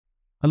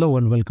Hello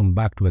and welcome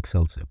back to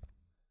Excelsive.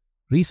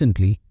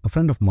 Recently, a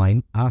friend of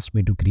mine asked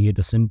me to create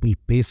a simple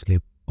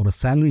payslip or a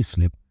salary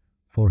slip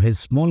for his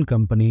small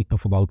company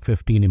of about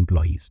 15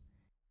 employees.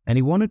 And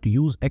he wanted to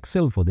use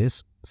Excel for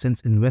this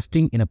since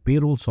investing in a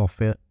payroll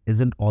software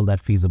isn't all that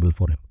feasible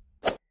for him.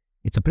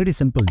 It's a pretty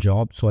simple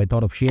job, so I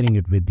thought of sharing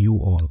it with you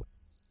all.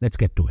 Let's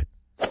get to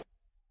it.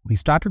 We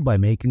started by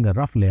making a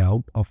rough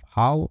layout of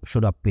how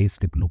should our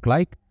payslip look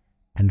like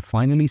and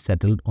finally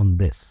settled on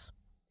this.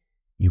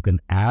 You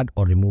can add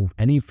or remove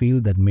any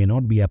field that may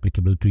not be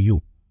applicable to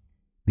you.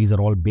 These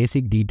are all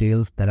basic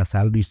details that a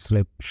salary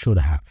slip should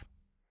have.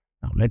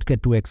 Now let's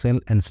get to Excel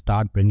and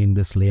start bringing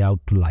this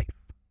layout to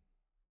life.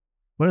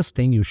 First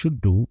thing you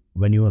should do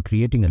when you are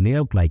creating a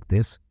layout like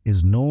this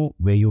is know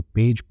where your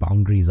page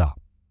boundaries are.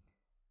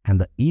 And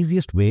the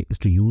easiest way is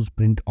to use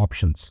print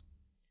options.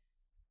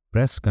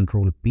 Press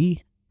Ctrl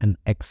P and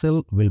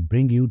Excel will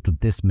bring you to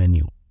this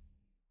menu.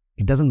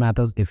 It doesn't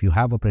matter if you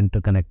have a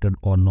printer connected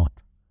or not.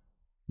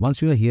 Once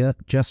you are here,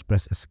 just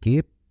press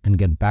Escape and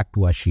get back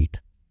to our sheet.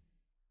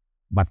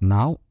 But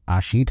now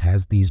our sheet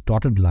has these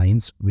dotted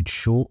lines which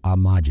show our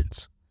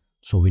margins.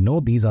 So we know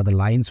these are the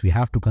lines we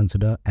have to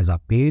consider as our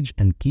page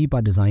and keep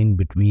our design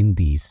between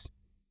these.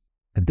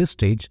 At this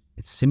stage,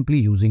 it's simply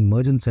using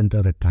Merge and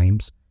Center at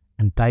times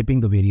and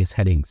typing the various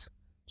headings.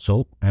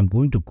 So I'm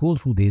going to go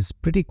through these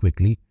pretty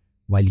quickly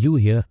while you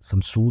hear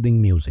some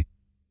soothing music.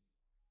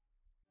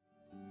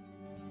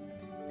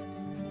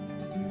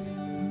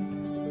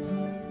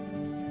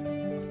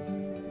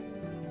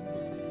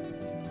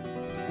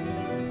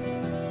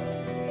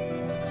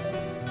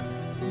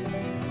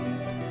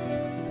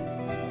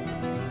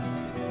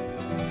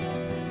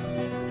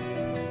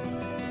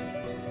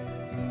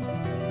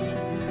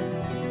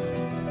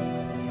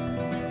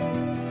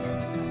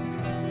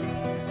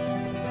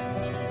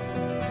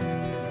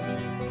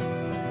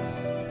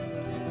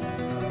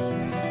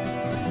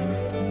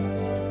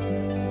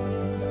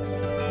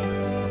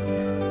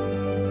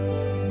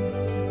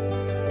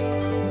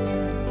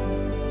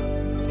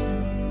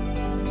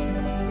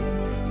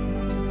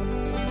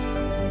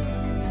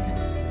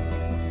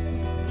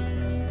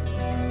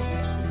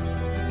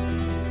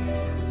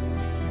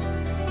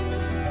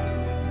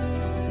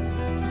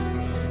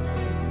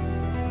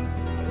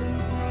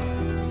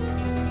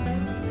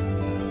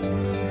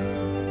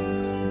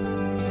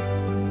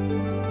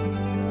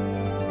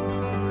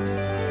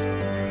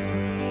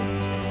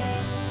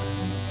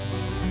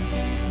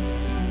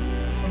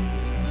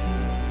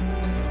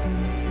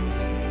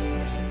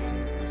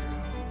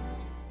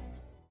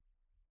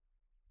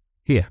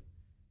 Here,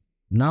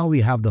 now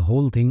we have the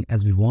whole thing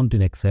as we want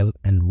in Excel,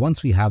 and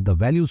once we have the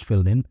values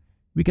filled in,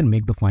 we can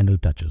make the final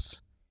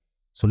touches.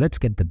 So let's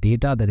get the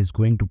data that is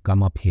going to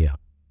come up here.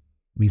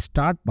 We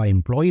start by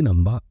employee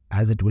number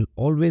as it will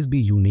always be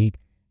unique,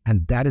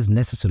 and that is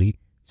necessary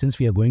since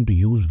we are going to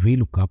use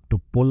VLOOKUP to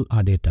pull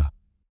our data.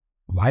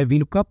 Why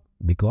VLOOKUP?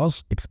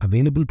 Because it's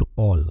available to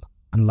all,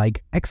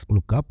 unlike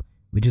XLOOKUP,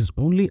 which is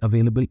only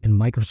available in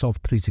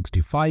Microsoft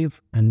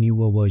 365 and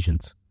newer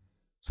versions.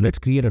 So let's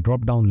create a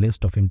drop-down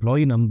list of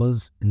employee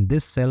numbers in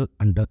this cell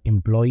under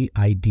Employee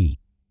ID.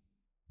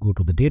 Go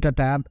to the Data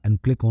tab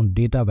and click on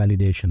Data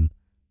Validation.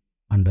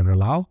 Under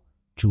Allow,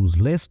 choose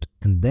List,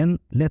 and then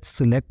let's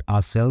select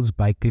our cells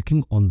by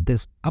clicking on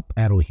this up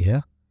arrow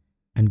here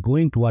and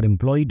going to our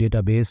employee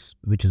database,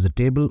 which is a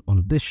table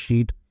on this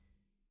sheet.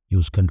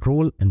 Use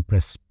Ctrl and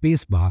press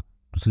Spacebar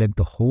to select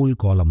the whole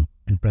column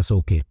and press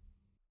OK.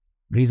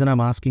 Reason I'm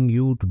asking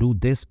you to do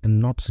this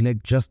and not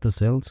select just the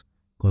cells,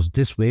 because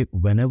this way,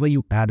 whenever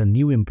you add a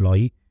new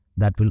employee,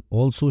 that will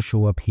also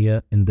show up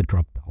here in the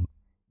drop-down.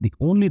 The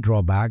only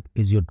drawback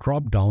is your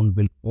drop-down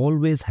will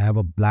always have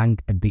a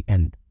blank at the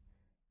end.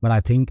 But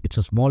I think it's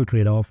a small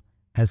trade-off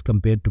as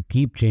compared to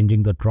keep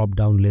changing the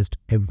drop-down list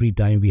every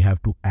time we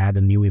have to add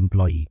a new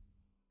employee.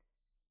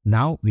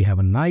 Now we have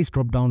a nice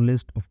drop-down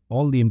list of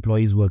all the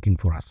employees working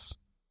for us.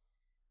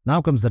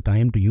 Now comes the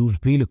time to use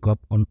VLOOKUP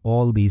on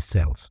all these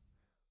cells.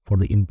 For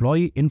the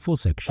employee info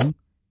section,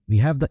 we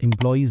have the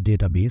employees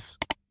database.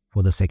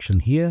 For the section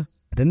here,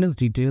 attendance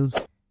details,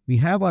 we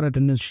have our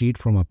attendance sheet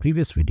from our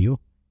previous video.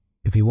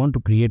 If you want to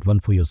create one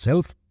for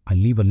yourself, I'll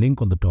leave a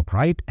link on the top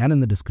right and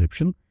in the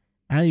description,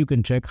 and you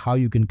can check how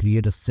you can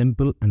create a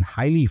simple and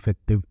highly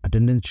effective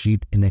attendance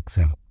sheet in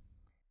Excel.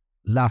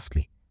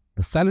 Lastly,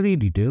 the salary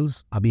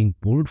details are being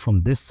pulled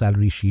from this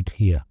salary sheet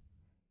here.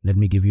 Let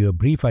me give you a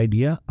brief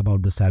idea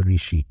about the salary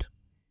sheet.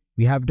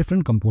 We have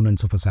different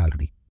components of a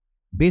salary.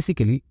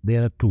 Basically,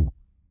 there are two: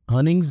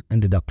 earnings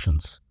and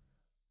deductions.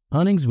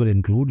 Earnings will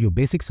include your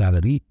basic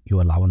salary,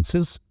 your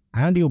allowances,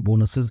 and your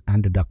bonuses,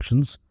 and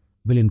deductions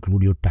will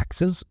include your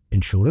taxes,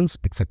 insurance,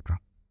 etc.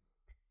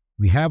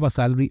 We have our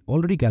salary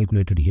already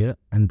calculated here,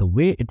 and the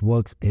way it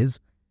works is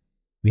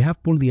we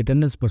have pulled the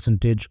attendance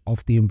percentage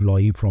of the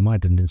employee from our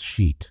attendance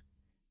sheet,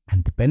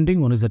 and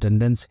depending on his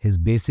attendance, his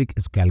basic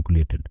is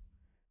calculated.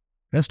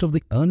 Rest of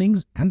the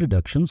earnings and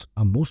deductions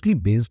are mostly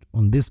based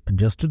on this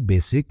adjusted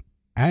basic,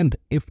 and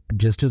if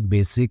adjusted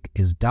basic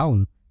is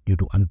down due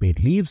to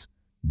unpaid leaves,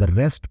 the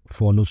rest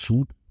follow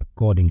suit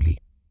accordingly.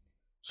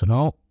 So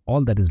now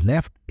all that is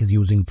left is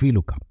using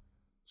VLOOKUP.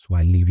 So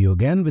I'll leave you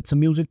again with some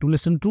music to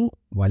listen to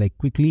while I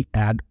quickly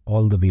add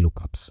all the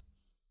VLOOKUPs.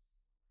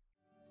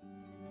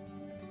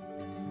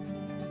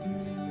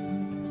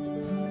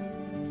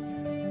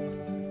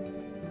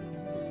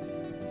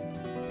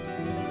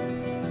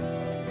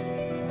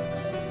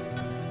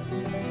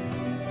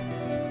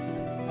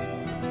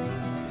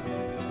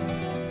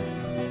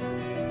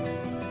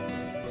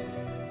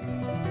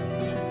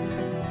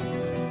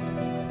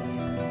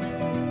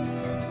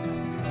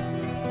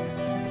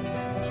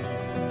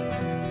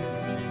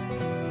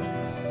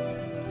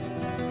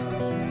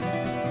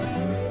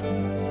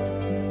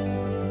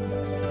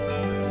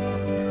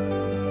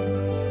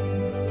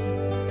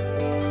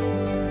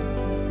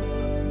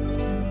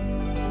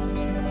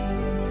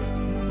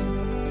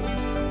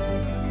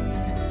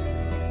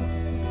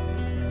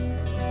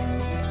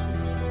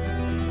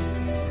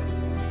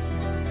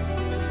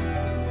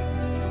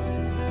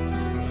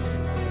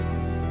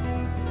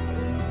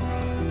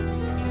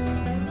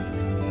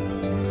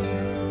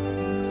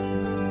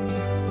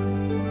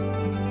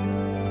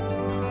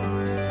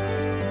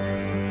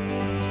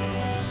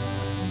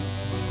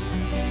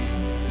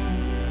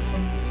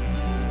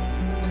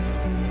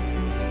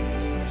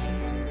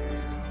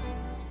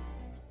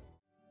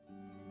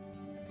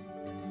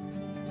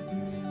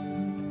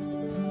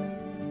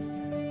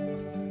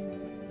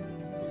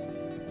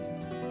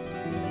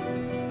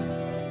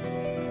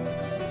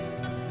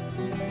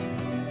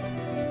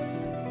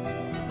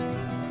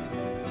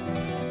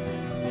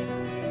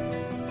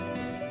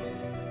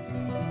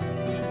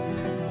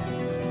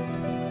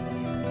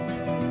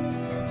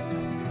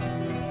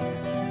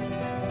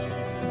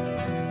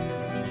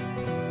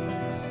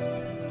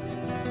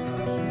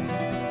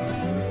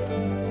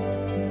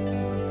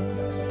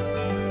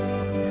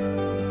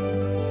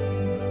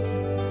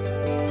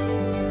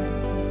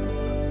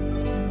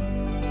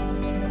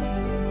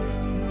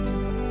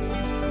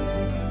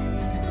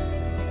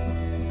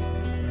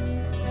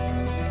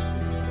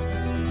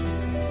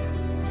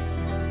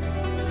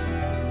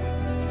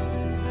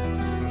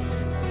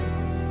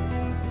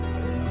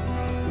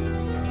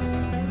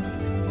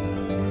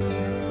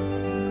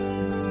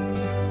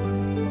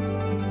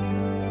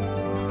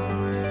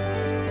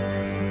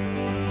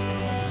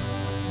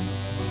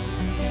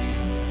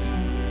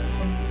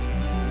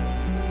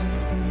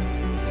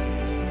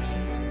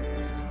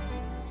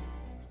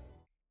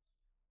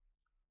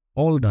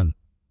 All done.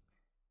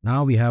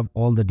 Now we have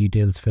all the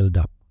details filled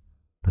up.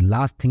 The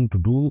last thing to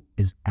do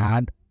is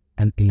add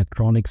an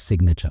electronic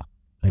signature.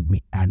 Let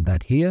me add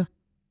that here.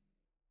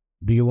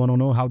 Do you want to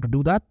know how to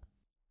do that?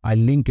 I'll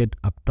link it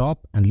up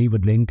top and leave a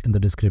link in the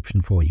description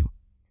for you.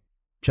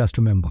 Just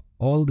remember,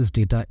 all this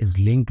data is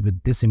linked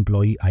with this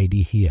employee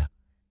ID here.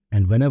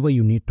 And whenever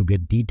you need to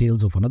get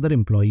details of another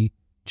employee,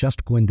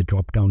 just go in the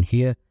drop down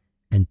here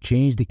and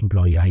change the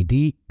employee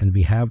ID, and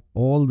we have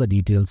all the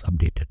details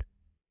updated.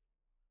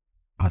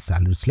 Our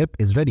salary slip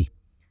is ready.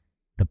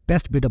 The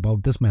best bit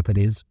about this method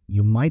is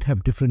you might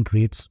have different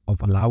rates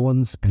of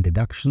allowance and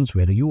deductions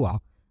where you are,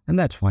 and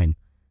that's fine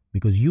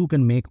because you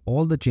can make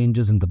all the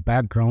changes in the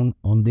background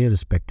on their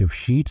respective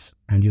sheets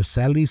and your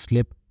salary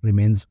slip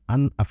remains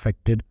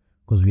unaffected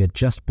because we are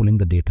just pulling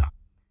the data.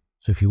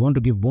 So if you want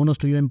to give bonus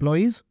to your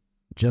employees,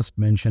 just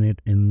mention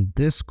it in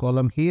this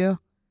column here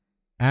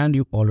and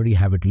you already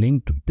have it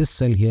linked to this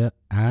cell here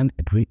and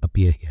it will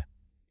appear here.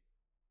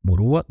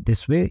 Moreover,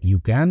 this way you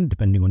can,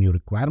 depending on your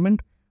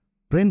requirement,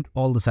 print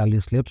all the salary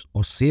slips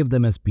or save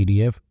them as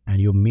PDF and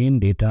your main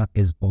data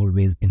is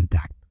always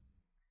intact.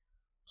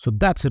 So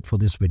that's it for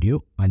this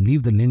video. I'll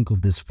leave the link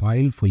of this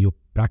file for your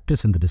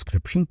practice in the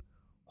description.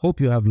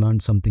 Hope you have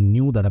learned something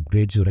new that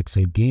upgrades your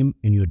Excel game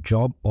in your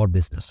job or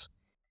business.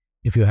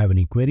 If you have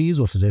any queries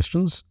or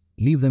suggestions,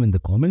 leave them in the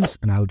comments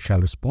and I shall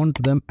respond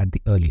to them at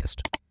the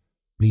earliest.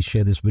 Please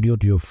share this video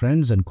to your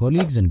friends and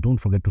colleagues and don't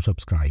forget to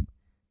subscribe.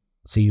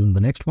 See you in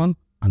the next one.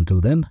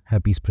 Until then,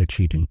 happy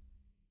spreadsheeting.